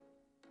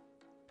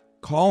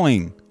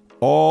calling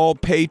all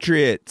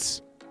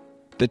patriots.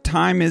 The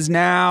time is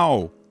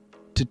now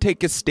to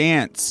take a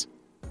stance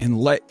and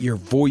let your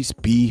voice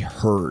be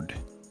heard.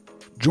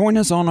 Join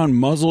us on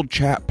Unmuzzled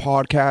Chat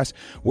Podcast,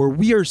 where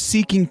we are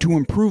seeking to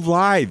improve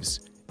lives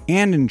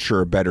and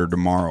ensure a better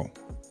tomorrow.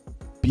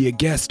 Be a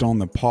guest on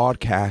the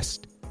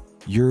podcast.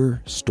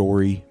 Your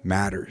story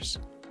matters.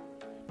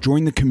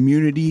 Join the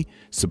community.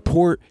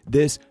 Support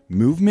this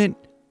movement.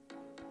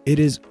 It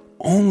is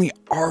only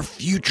our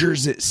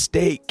futures at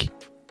stake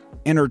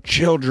and our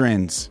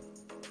children's.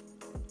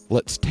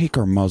 Let's take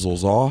our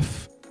muzzles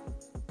off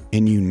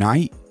and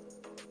unite.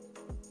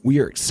 We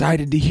are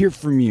excited to hear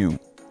from you.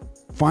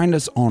 Find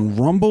us on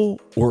Rumble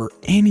or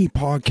any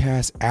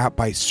podcast app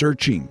by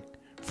searching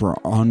for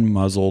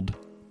Unmuzzled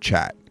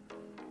Chat.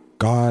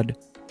 God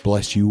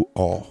bless you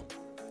all.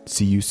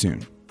 See you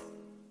soon.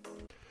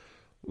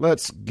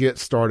 Let's get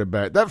started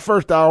back. That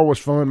first hour was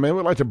fun, man.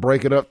 We'd like to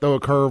break it up, throw a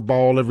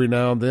curveball every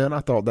now and then. I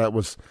thought that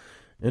was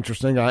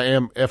interesting. I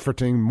am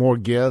efforting more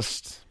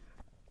guests,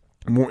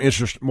 more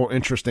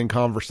interesting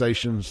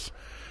conversations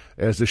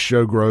as this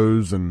show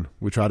grows, and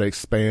we try to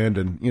expand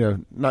and,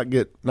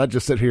 not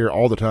just sit here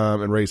all the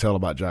time and raise hell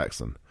about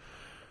Jackson.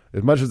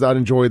 As much as I'd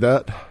enjoy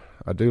that,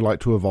 I do like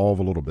to evolve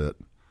a little bit.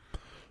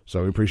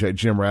 So we appreciate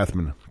Jim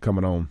Rathman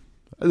coming on.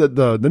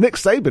 The Nick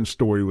Saban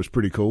story was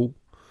pretty cool.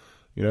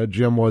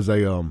 Jim was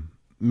a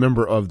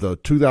member of the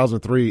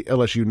 2003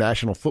 LSU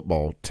national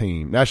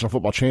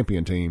football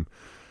champion team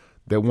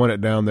that won it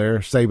down there,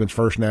 Saban's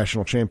first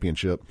national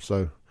championship.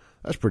 So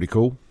that's pretty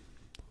cool.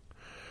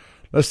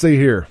 Let's see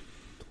here.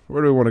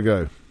 Where do we want to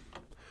go?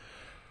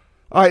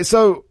 All right,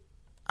 so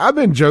I've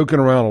been joking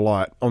around a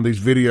lot on these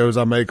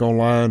videos I make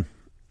online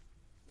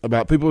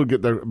about people who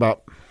get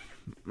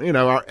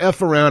our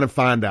F around and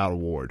find out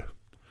award.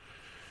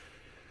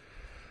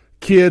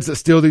 Kids that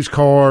steal these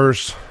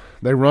cars,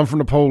 they run from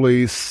the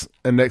police,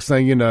 and next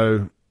thing you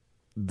know,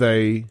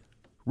 they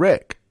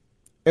wreck.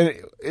 And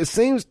it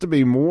seems to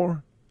be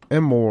more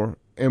and more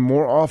and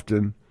more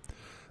often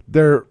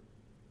they're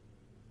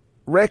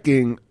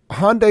wrecking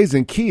Hyundais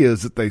and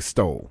Kias that they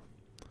stole.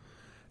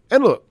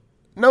 And look,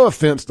 no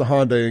offense to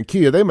Hyundai and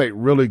Kia, they make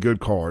really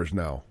good cars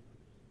now.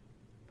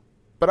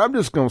 But I'm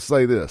just going to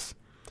say this.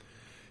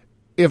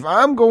 If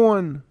I'm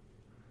going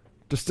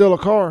to steal a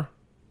car,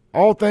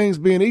 all things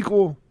being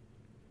equal,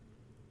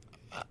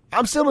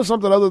 I'm stealing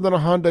something other than a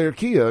Hyundai or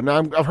Kia. Now,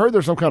 I've heard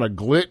there's some kind of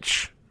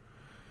glitch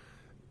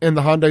in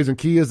the Hyundais and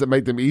Kias that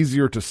make them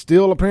easier to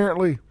steal,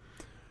 apparently.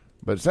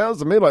 But it sounds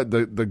to me like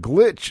the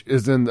glitch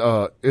is in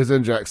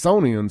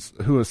Jacksonians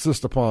who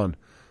insist upon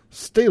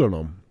stealing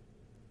them.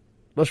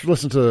 Let's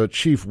listen to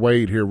Chief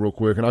Wade here real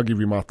quick, and I'll give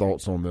you my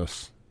thoughts on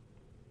this.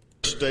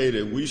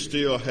 Stated, we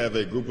still have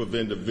a group of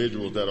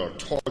individuals that are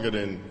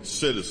targeting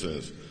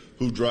citizens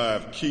who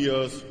drive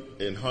Kias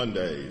and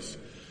Hyundais.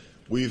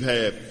 We've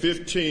had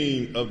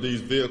 15 of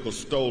these vehicles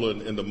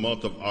stolen in the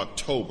month of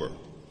October.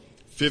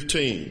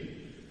 15.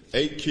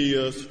 8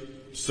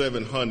 Kias,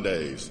 7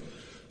 Hyundais.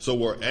 So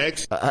we're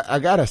actually... I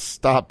got to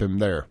stop him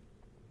there.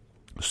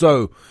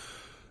 So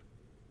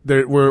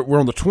we're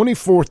on the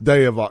 24th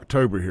day of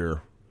October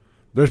here.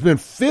 There's been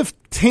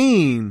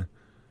 15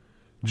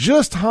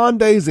 just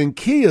Hyundais and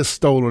Kias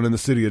stolen in the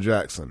city of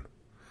Jackson.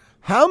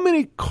 How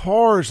many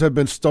cars have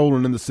been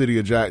stolen in the city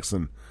of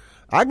Jackson?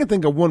 I can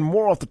think of one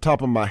more off the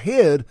top of my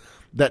head.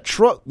 That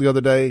truck the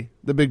other day,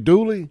 the big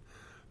dually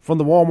from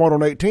the Walmart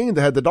on 18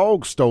 that had the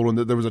dogs stolen,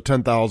 that there was a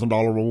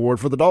 $10,000 reward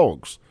for the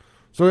dogs.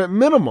 So at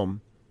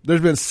minimum,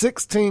 there's been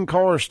 16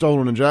 cars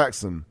stolen in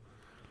Jackson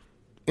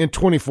in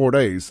 24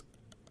 days.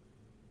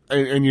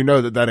 And you know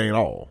that ain't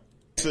all.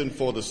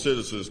 For the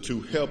citizens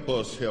to help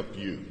us help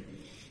you.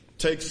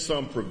 Take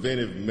some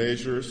preventive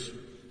measures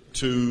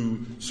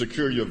to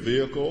secure your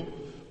vehicle,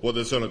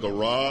 whether it's in a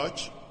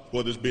garage,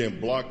 whether it's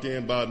being blocked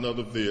in by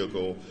another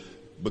vehicle,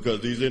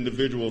 because these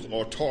individuals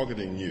are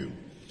targeting you.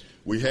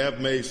 We have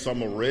made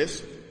some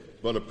arrests,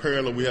 but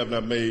apparently we have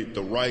not made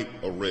the right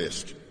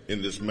arrest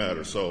in this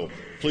matter. So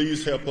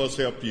please help us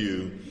help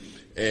you.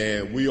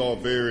 And we are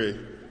very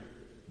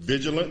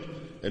vigilant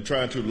in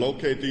trying to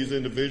locate these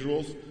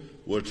individuals.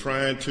 We're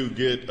trying to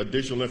get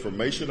additional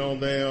information on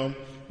them,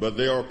 but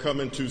they are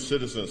coming to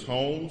citizens'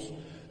 homes,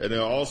 and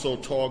they're also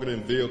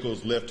targeting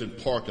vehicles left in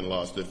parking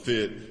lots that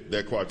fit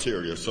their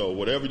criteria. So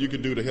whatever you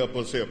can do to help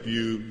us help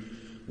you,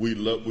 we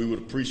would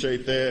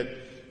appreciate that,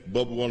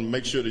 but we want to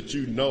make sure that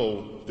you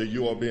know that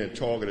you are being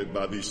targeted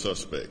by these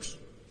suspects.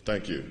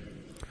 Thank you.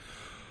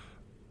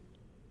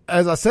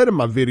 As I said in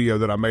my video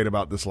that I made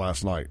about this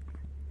last night,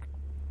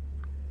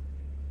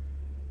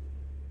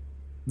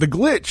 the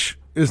glitch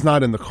is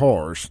not in the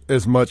cars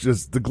as much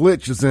as the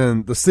glitch is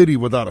in the city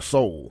without a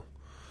soul.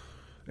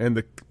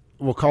 And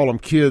we'll call them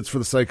kids for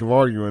the sake of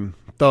arguing,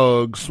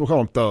 thugs. We'll call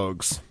them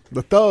thugs.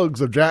 The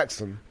thugs of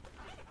Jackson.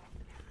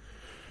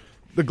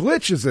 The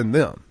glitch is in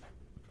them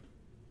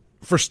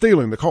for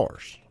stealing the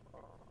cars.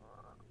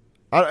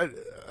 I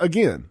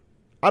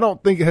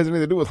don't think it has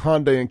anything to do with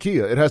Hyundai and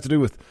Kia. It has to do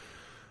with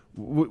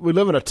we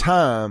live in a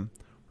time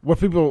where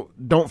people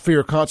don't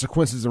fear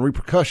consequences and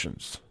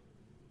repercussions.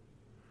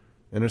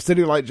 In a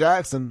city like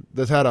Jackson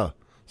that's had a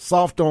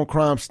soft on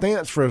crime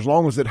stance for as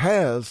long as it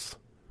has,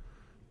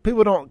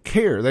 people don't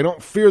care. They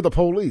don't fear the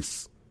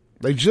police.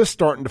 They just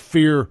starting to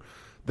fear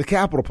the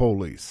Capitol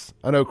Police.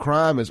 I know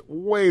crime is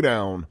way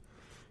down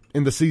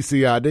in the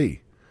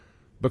CCID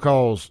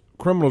because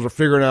criminals are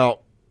figuring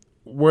out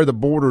where the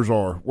borders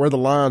are, where the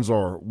lines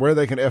are, where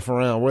they can F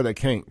around, where they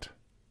can't.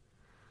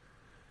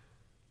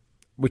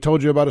 We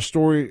told you about a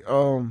story.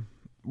 Well,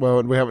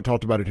 we haven't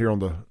talked about it here on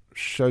the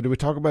show. Did we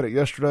talk about it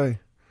yesterday?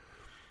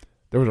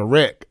 There was a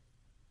wreck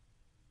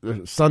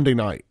Sunday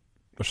night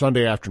or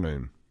Sunday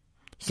afternoon.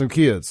 Some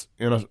kids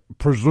in a,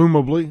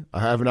 presumably, I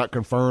have not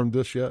confirmed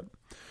this yet,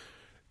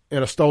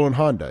 in a stolen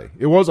Hyundai.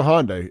 It was a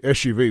Hyundai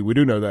SUV. We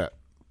do know that.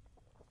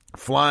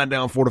 Flying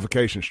down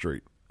Fortification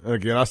Street. And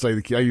again, I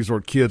use the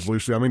word kids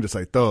loosely. I mean to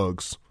say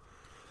thugs.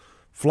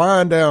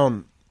 Flying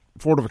down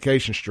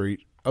Fortification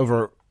Street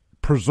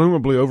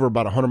presumably over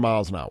about 100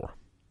 miles an hour.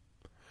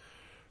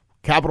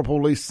 Capitol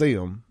Police see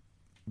them.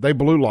 They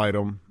blue light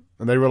them,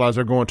 and they realize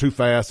they're going too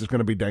fast. It's going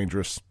to be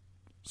dangerous.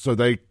 So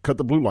they cut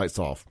the blue lights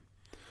off.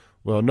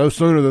 Well, no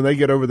sooner than they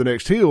get over the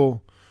next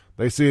hill,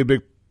 they see a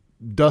big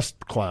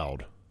dust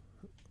cloud.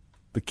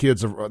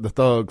 The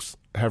thugs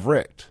have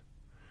wrecked.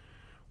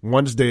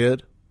 One's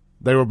dead.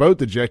 They were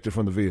both ejected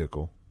from the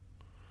vehicle.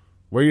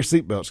 Wear your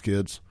seatbelts,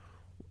 kids.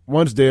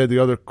 One's dead, the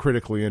other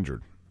critically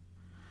injured.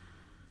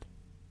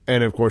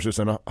 And, of course, it's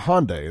in a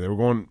Hyundai. They were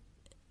going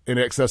in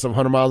excess of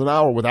 100 miles an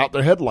hour without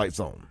their headlights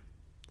on.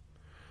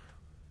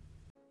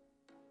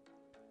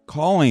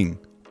 Calling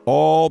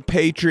all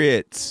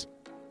patriots.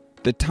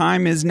 The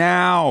time is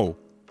now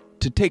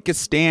to take a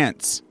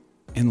stance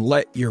and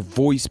let your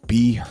voice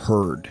be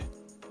heard.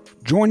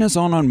 Join us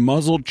on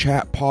Unmuzzled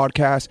Chat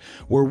Podcast,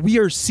 where we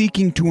are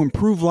seeking to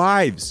improve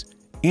lives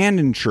and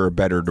ensure a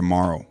better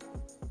tomorrow.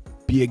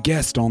 Be a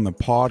guest on the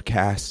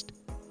podcast.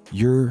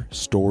 Your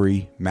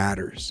story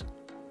matters.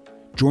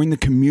 Join the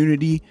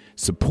community.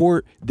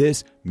 Support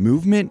this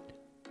movement.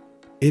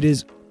 It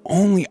is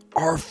only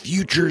our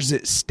futures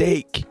at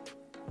stake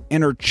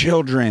and our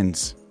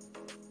children's.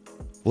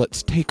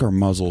 Let's take our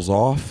muzzles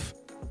off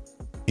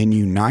and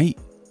unite.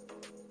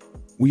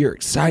 We are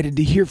excited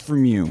to hear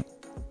from you.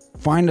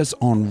 Find us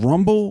on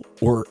Rumble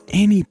or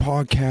any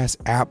podcast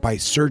app by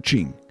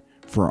searching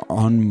for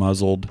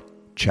Unmuzzled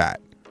Chat.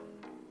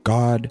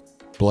 God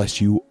bless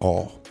you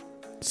all.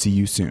 See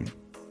you soon.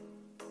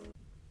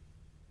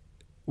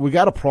 We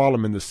got a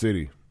problem in the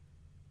city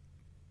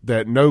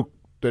that no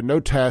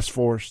task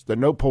force, that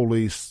no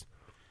police,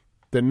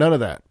 that none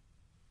of that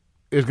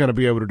is going to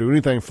be able to do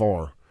anything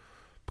for,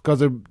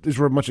 because these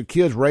were a bunch of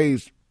kids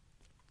raised,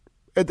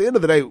 at the end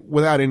of the day,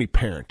 without any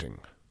parenting.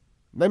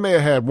 They may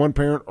have had one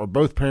parent or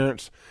both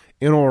parents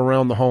in or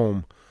around the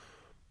home,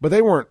 but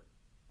they weren't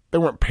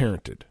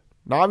parented.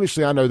 Now,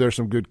 obviously, I know there's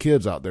some good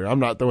kids out there. I'm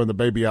not throwing the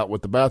baby out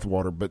with the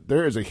bathwater, but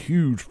there is a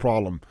huge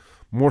problem,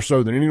 more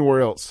so than anywhere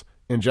else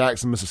in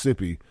Jackson,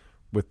 Mississippi,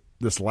 with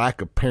this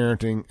lack of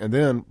parenting. And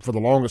then, for the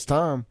longest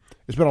time,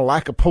 it's been a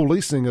lack of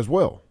policing as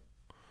well.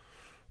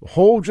 A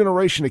whole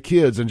generation of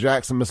kids in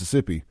Jackson,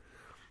 Mississippi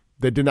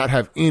that did not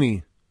have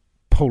any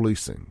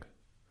policing.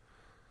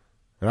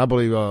 And I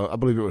believe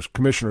it was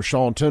Commissioner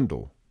Sean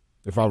Tyndall,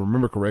 if I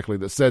remember correctly,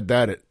 that said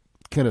that at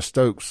Kenneth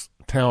Stokes'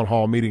 town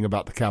hall meeting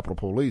about the Capitol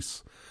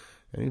Police.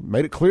 And he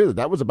made it clear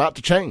that was about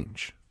to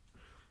change.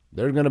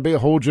 There's going to be a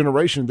whole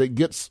generation that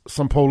gets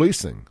some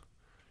policing.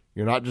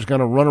 You're not just going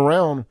to run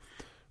around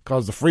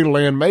because the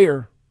Free-to-Land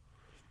mayor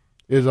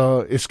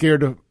is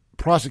scared to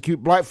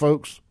prosecute black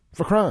folks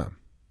for crime.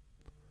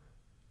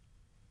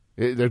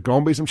 There's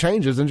going to be some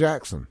changes in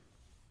Jackson.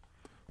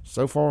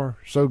 So far,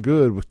 so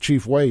good with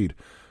Chief Wade.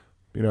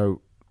 You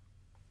know,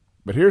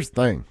 but here's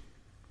the thing.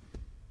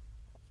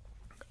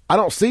 I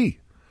don't see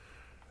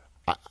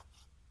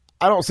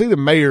the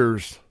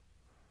mayors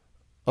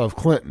of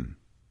Clinton,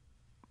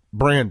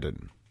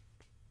 Brandon,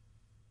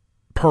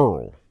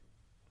 Pearl,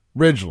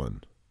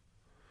 Ridgeland,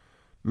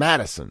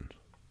 Madison.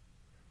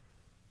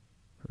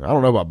 I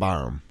don't know about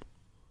Byram.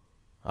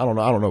 I don't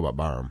know about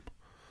Byram.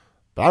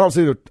 But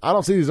I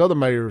don't see these other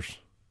mayors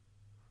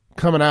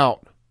coming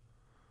out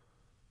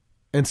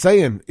and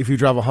saying, if you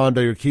drive a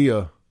Hyundai or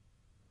Kia,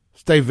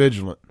 stay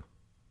vigilant.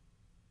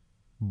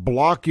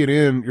 Block it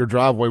in your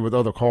driveway with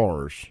other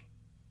cars,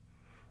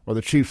 or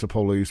the chiefs of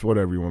police,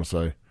 whatever you want to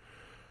say.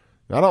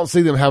 I don't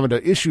see them having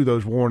to issue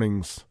those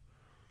warnings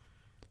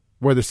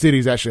where the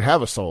cities actually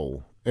have a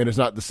soul, and it's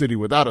not the city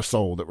without a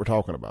soul that we're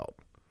talking about.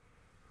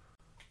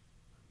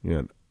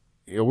 Yeah,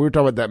 we were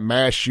talking about that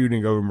mass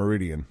shooting over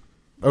Meridian.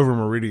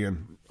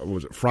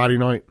 Was it Friday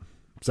night,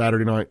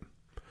 Saturday night?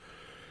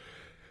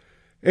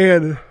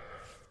 And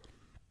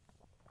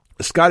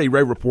Scotty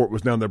Ray Report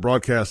was down there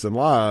broadcasting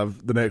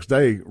live the next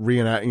day,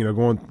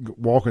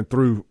 walking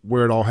through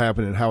where it all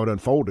happened and how it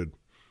unfolded.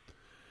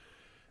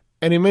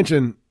 And he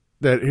mentioned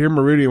that here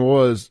Meridian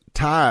was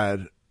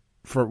tied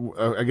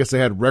for, I guess they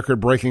had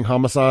record-breaking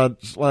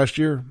homicides last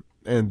year,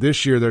 and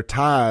this year they're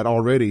tied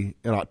already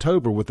in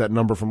October with that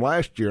number from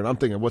last year. And I'm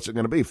thinking, what's it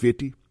going to be,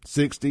 50,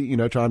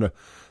 60, trying to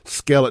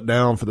scale it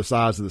down for the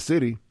size of the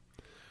city.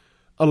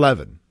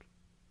 11.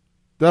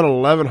 They had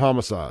 11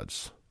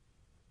 homicides.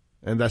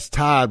 And that's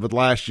tied with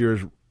last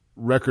year's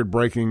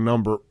record-breaking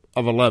number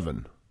of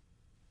 11.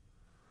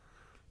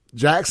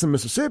 Jackson,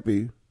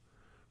 Mississippi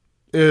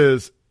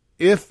is,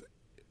 if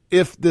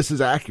this is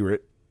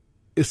accurate,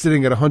 is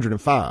sitting at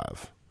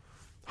 105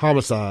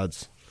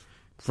 homicides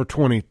for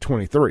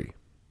 2023.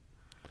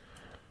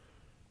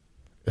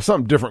 There's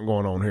something different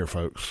going on here,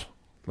 folks.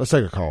 Let's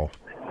take a call.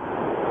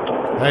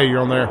 Hey,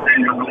 you're on there.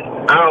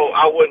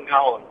 I wouldn't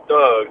call them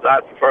thugs.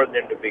 I'd prefer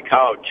them to be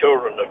called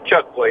children of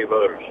Chuckway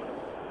voters.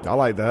 I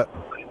like that.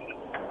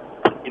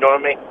 You know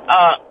what I mean?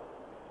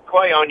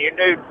 Clay, on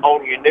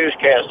your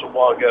newscast a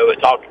while ago, it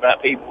talked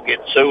about people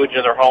getting sewage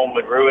in their home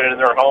and ruining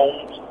their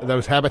homes.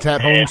 Those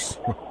habitat homes?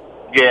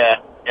 Yeah,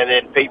 and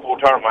then people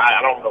turn them,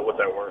 I don't know what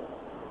they were,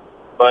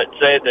 but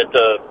said that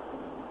the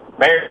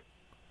mayor...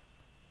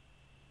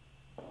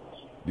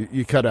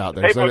 You cut out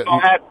there. People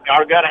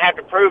are going to have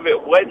to prove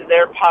it whether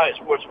their pipes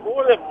was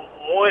more than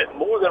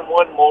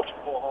one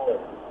multiple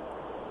home.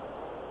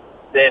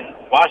 Then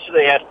why should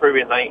they have to prove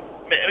anything?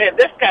 Man,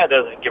 this guy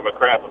doesn't give a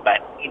crap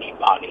about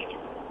anybody.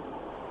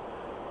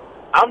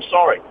 I'm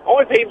sorry.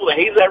 Only people that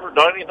he's ever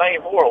done anything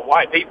for are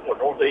white people in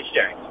Northeast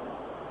Jackson.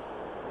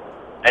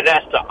 And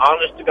that's the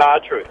honest to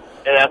God truth.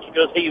 And that's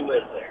because he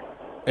lives there.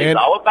 He's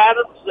all about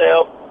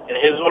himself and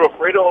his little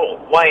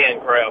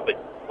Frito-Land crowd. But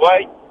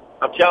wait,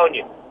 I'm telling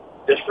you,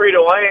 this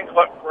Frito-Land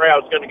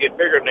crowd is going to get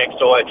bigger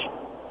next election.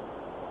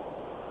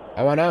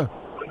 Oh, I know.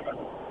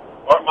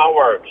 Mark my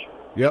words.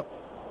 Yep.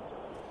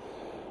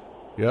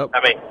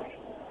 I mean,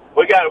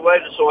 we got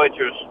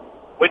legislatures.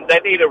 They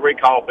need a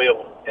recall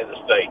bill in the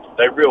state.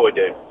 They really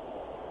do.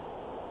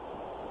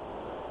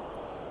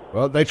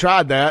 Well, they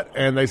tried that,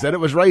 and they said it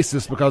was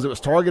racist because it was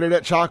targeted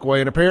at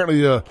Chockway, and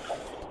apparently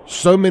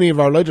so many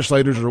of our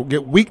legislators will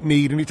get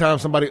weak-kneed anytime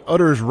somebody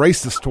utters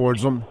racist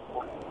towards them.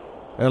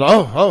 And,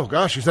 oh,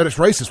 gosh, you said it's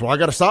racist. Well, I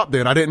got to stop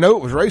then. I didn't know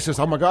it was racist.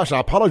 Oh, my gosh, I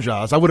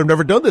apologize. I would have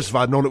never done this if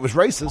I'd known it was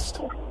racist.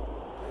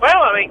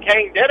 Well, I mean,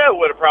 King Ditto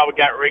would have probably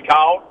got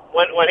recalled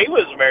when he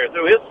was mayor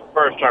through his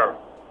first term,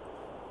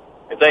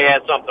 if they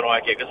had something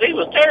like it, because he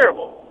was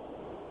terrible.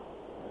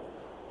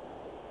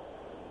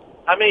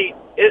 I mean,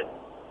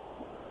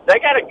 they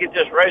got to get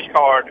this race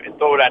card and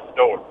throw it out the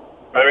door,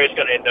 or it's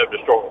going to end up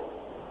destroyed.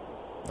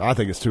 I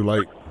think it's too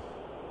late.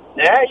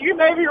 Yeah, you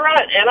may be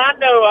right. And I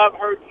know I've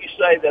heard you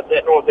say that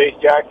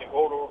Northeast Jackson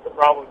corridor could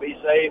probably be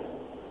saved.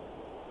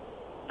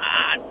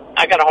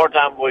 I got a hard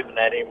time believing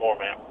that anymore,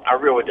 man. I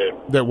really do.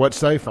 That what's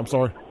safe? I'm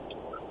sorry?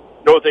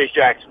 Northeast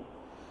Jackson.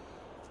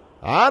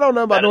 I don't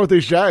know about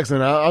Northeast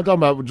Jackson. I'm talking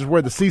about just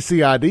where the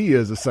CCID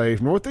is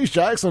safe. Northeast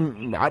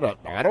Jackson, I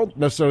don't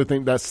necessarily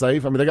think that's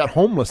safe. I mean, they got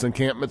homeless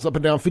encampments up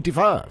and down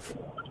 55.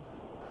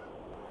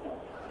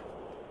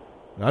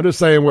 I'm just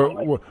saying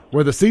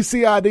where the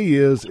CCID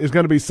is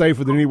going to be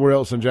safer than anywhere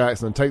else in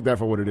Jackson. Take that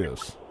for what it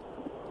is.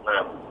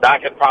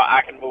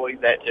 I can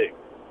believe that too.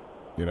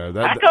 You know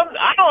I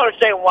don't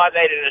understand why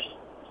they didn't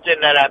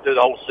send that out through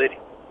the whole city.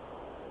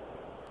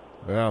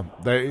 Yeah,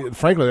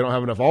 frankly they don't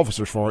have enough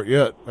officers for it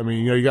yet. I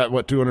mean, you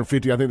got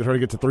 250. I think they're trying to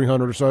get to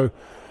 300 or so.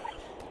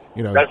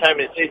 That's how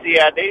many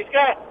CCID's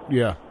got.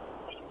 Yeah,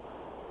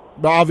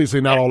 but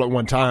obviously not all at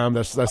one time.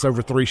 That's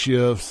over 3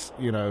 shifts.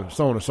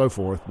 So on and so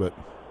forth. But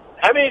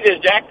how many does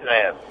Jackson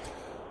have?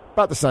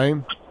 About the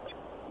same.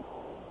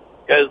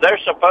 Because they're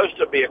supposed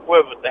to be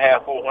equivalent to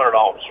have 400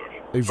 officers.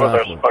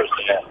 Exactly. What they're supposed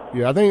to have.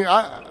 Yeah, I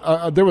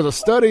think there was a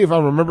study, if I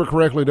remember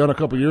correctly, done a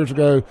couple years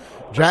ago.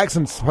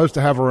 Jackson's supposed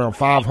to have around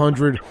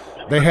 500.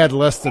 They had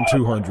less than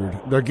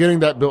 200. They're getting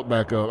that built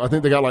back up. I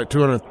think they got like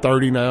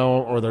 230 now,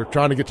 or they're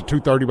trying to get to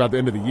 230 by the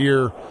end of the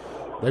year.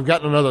 They've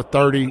gotten another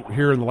 30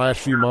 here in the last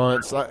few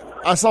months.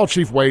 I saw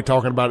Chief Wade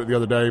talking about it the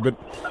other day, but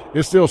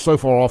it's still so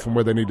far off from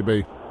where they need to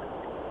be.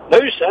 Who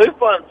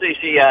funds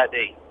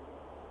CCID?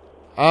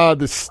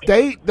 The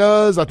state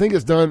does. I think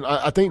it's done.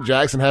 I think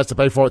Jackson has to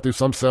pay for it through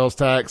some sales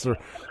tax or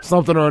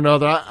something or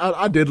another.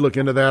 I did look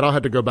into that. I'll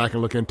have to go back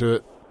and look into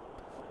it.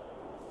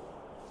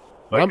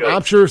 Okay.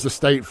 I'm sure it's the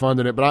state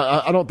funding it, but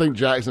I don't think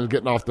Jackson's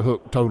getting off the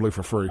hook totally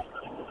for free.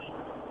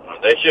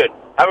 They should.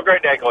 Have a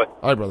great day, Clay. All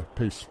right, brother.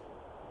 Peace.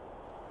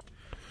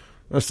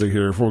 Let's see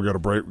here. Before we got a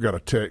break, we got a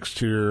text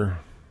here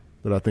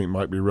that I think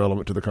might be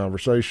relevant to the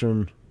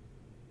conversation.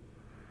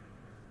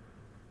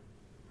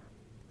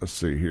 Let's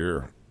see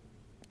here.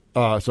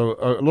 So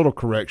a little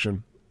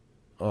correction.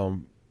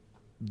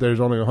 There's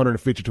only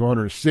 150 to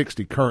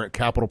 160 current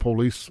Capitol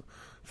Police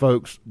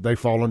folks. They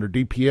fall under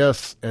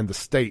DPS, and the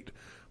state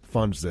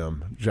funds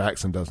them.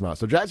 Jackson does not.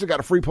 So Jackson got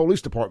a free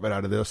police department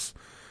out of this.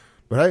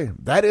 But hey,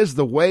 that is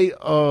the way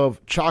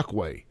of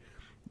Chockway.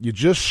 You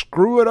just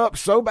screw it up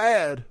so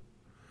bad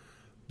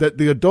that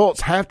the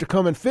adults have to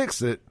come and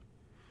fix it,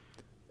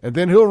 and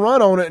then he'll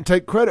run on it and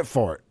take credit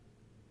for it.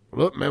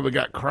 Look, man, we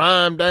got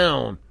crime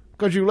down.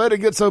 Because you let it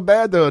get so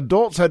bad, the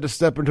adults had to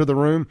step into the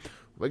room.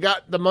 We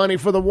got the money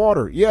for the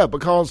water. Yeah,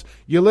 because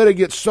you let it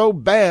get so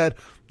bad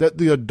that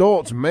the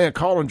adults, man,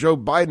 calling Joe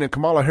Biden and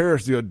Kamala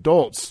Harris the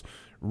adults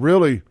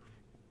really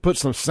put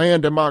some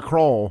sand in my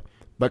craw.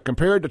 But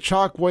compared to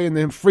Chockway and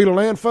them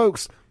Frito-Land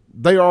folks,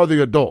 they are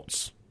the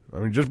adults. I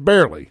mean, just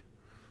barely.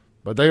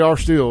 But they are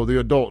still the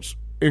adults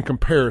in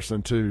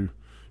comparison to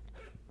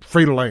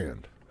Free to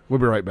Land. We'll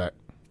be right back.